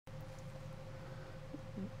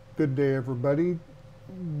Good day, everybody.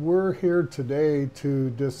 We're here today to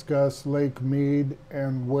discuss Lake Mead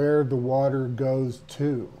and where the water goes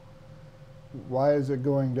to. Why is it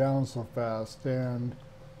going down so fast? And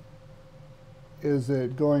is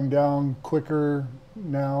it going down quicker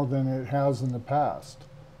now than it has in the past?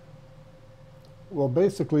 Well,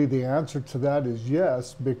 basically the answer to that is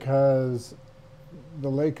yes, because the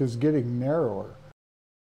lake is getting narrower.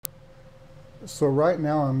 So right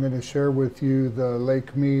now I'm going to share with you the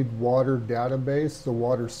Lake Mead water database, the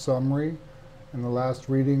water summary, and the last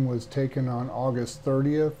reading was taken on August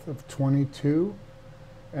 30th of 22,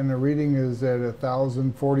 and the reading is at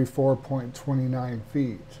 1,044.29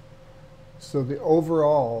 feet. So the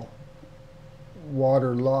overall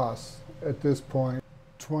water loss at this point,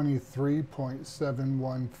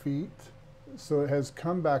 23.71 feet. So it has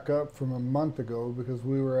come back up from a month ago because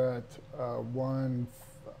we were at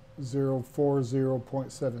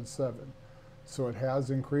 1040.77. So it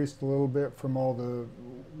has increased a little bit from all the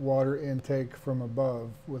water intake from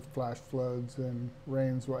above with flash floods and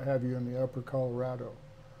rains, what have you, in the upper Colorado.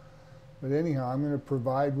 But anyhow, I'm going to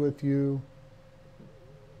provide with you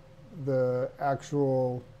the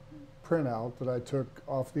actual printout that I took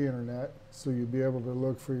off the internet, so you'll be able to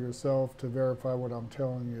look for yourself to verify what I'm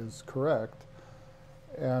telling you is correct.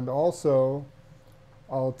 And also,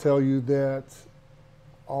 I'll tell you that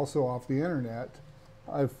also off the internet,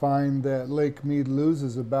 I find that Lake Mead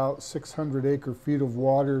loses about 600 acre-feet of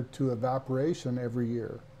water to evaporation every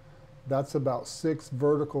year. That's about 6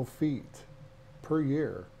 vertical feet per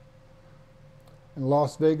year. And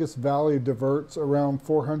Las Vegas Valley diverts around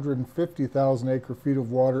 450,000 acre-feet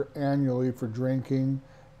of water annually for drinking,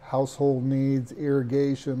 household needs,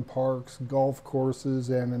 irrigation, parks, golf courses,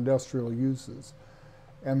 and industrial uses.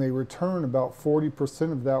 And they return about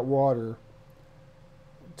 40% of that water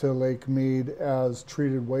to Lake Mead as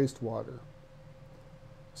treated wastewater.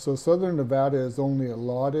 So Southern Nevada is only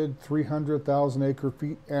allotted 300,000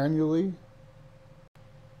 acre-feet annually,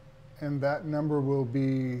 and that number will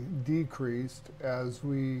be decreased as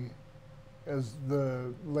the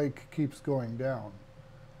lake keeps going down.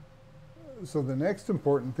 So the next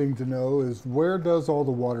important thing to know is, where does all the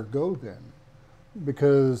water go then?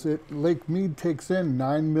 Because Lake Mead takes in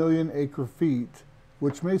 9 million acre-feet,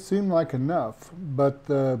 which may seem like enough, but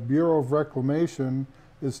the Bureau of Reclamation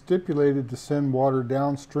is stipulated to send water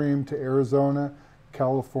downstream to Arizona,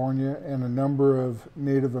 California, and a number of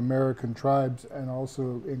Native American tribes, and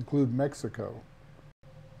also include Mexico.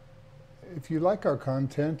 If you like our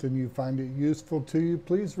content and you find it useful to you,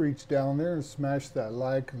 please reach down there and smash that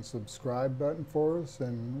like and subscribe button for us,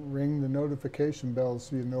 and ring the notification bell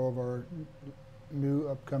so you know of our new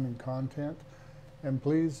upcoming content, and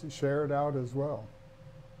please share it out as well.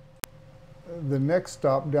 The next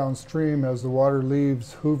stop downstream, as the water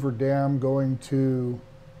leaves Hoover Dam going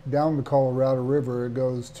down the Colorado River, it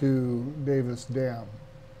goes to Davis Dam.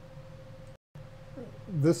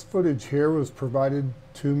 This footage here was provided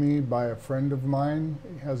to me by a friend of mine.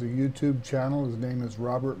 He has a YouTube channel. His name is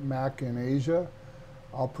Robert Mack in Asia.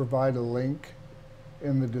 I'll provide a link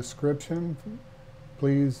in the description.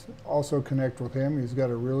 Please also connect with him. He's got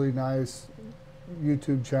a really nice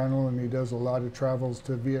YouTube channel, and he does a lot of travels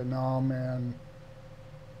to Vietnam and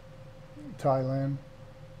Thailand.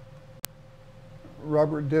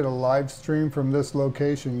 Robert did a live stream from this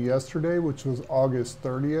location yesterday, which was August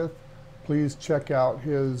 30th. Please check out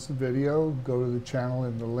his video. Go to the channel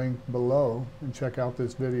in the link below and check out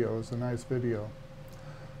this video. It's a nice video.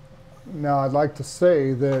 Now, I'd like to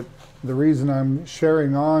say that the reason I'm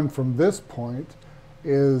sharing on from this point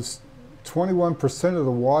is 21% of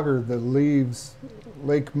the water that leaves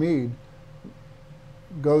Lake Mead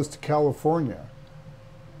goes to California.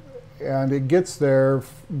 And it gets there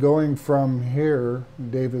going from here,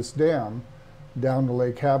 Davis Dam, down to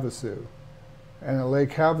Lake Havasu. And at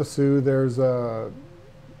Lake Havasu, there's a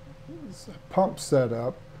pump set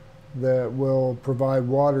up that will provide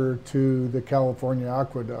water to the California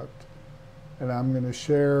aqueduct. And I'm going to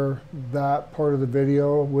share that part of the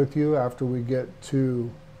video with you after we get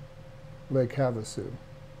to Lake Havasu.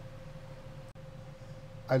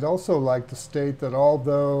 I'd also like to state that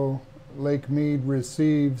although Lake Mead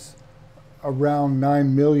receives around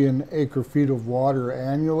 9 million acre-feet of water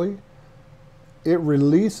annually, it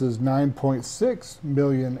releases 9.6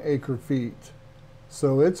 million acre-feet.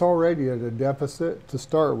 So it's already at a deficit to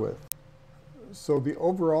start with. So the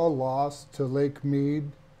overall loss to Lake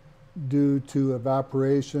Mead due to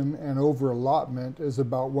evaporation and over-allotment is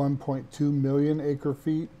about 1.2 million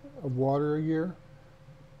acre-feet of water a year,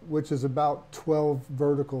 which is about 12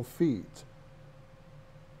 vertical feet.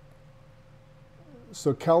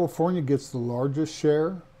 So California gets the largest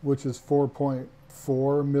share, which is 4.4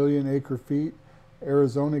 1.4 million acre feet.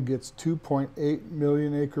 Arizona gets 2.8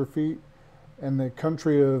 million acre feet. And the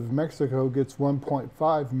country of Mexico gets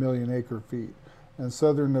 1.5 million acre feet. And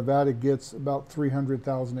southern Nevada gets about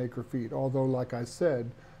 300,000 acre feet. Although, like I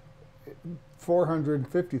said,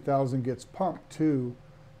 450,000 gets pumped to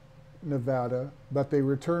Nevada, but they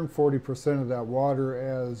return 40% of that water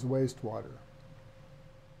as wastewater.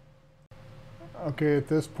 Okay, at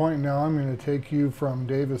this point now I'm going to take you from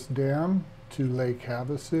Davis Dam to Lake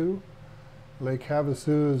Havasu. Lake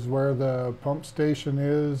Havasu is where the pump station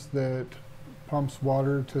is that pumps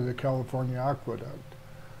water to the California aqueduct.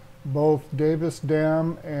 Both Davis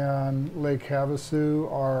Dam and Lake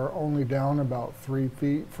Havasu are only down about 3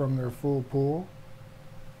 feet from their full pool.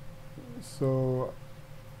 So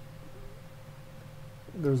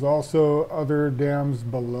there's also other dams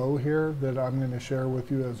below here that I'm going to share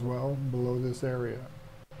with you as well, below this area.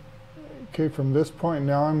 Okay, from this point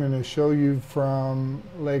now I'm going to show you from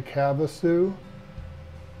Lake Havasu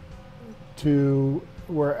to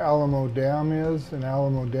where Alamo Dam is, and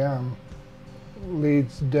Alamo Dam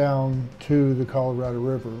leads down to the Colorado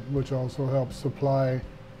River, which also helps supply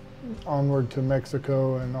onward to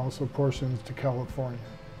Mexico and also portions to California.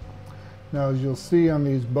 Now, as you'll see on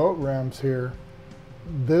these boat ramps here,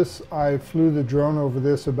 I flew the drone over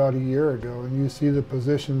this about a year ago, and you see the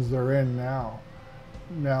positions they're in now.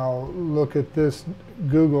 Now look at this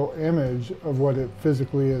Google image of what it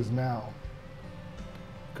physically is now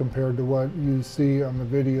compared to what you see on the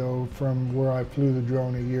video from where I flew the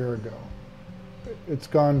drone a year ago. It's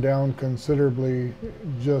gone down considerably,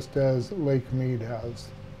 just as Lake Mead has.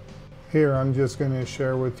 Here I'm just going to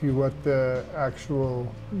share with you what the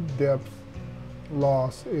actual depth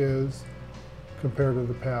loss is compared to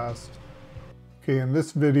the past. Okay, in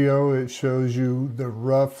this video it shows you the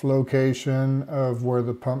rough location of where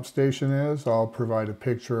the pump station is. I'll provide a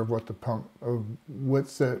picture of what the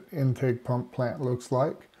Whitsett intake pump plant looks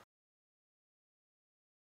like.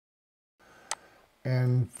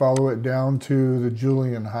 And follow it down to the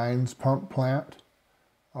Julian Hines pump plant.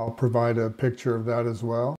 I'll provide a picture of that as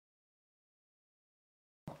well.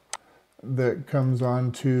 That comes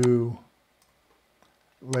on to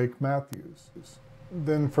Lake Matthews.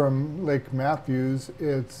 Then from Lake Matthews,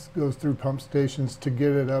 it goes through pump stations to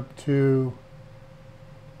get it up to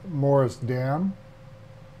Morris Dam.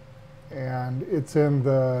 And it's in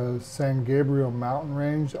the San Gabriel mountain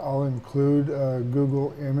range. I'll include a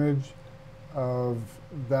Google image of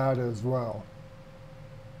that as well.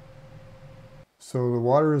 So the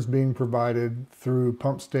water is being provided through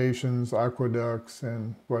pump stations, aqueducts,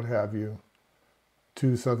 and what have you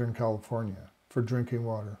to Southern California for drinking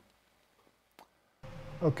water.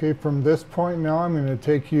 Okay, from this point now I'm going to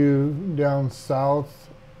take you down south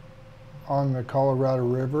on the Colorado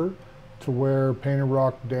River to where Painted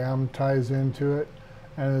Rock Dam ties into it.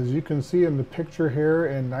 And as you can see in the picture here,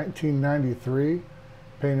 in 1993,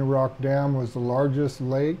 Painted Rock Dam was the largest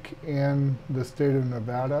lake in the state of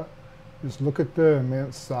Nevada. Just look at the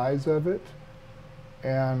immense size of it.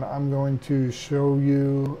 And I'm going to show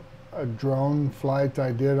you a drone flight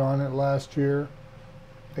I did on it last year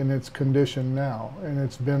in its condition now. And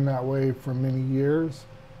it's been that way for many years.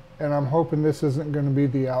 And I'm hoping this isn't going to be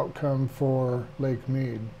the outcome for Lake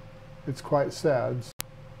Mead. It's quite sad.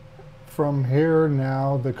 From here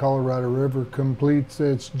now, the Colorado River completes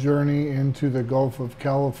its journey into the Gulf of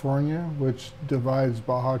California, which divides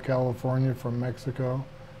Baja California from Mexico.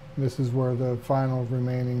 This is where the final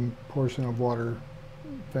remaining portion of water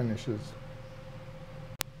finishes.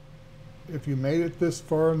 If you made it this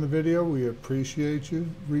far in the video, we appreciate you.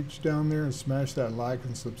 Reach down there and smash that like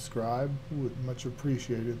and subscribe. Much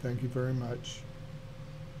appreciated. Thank you very much.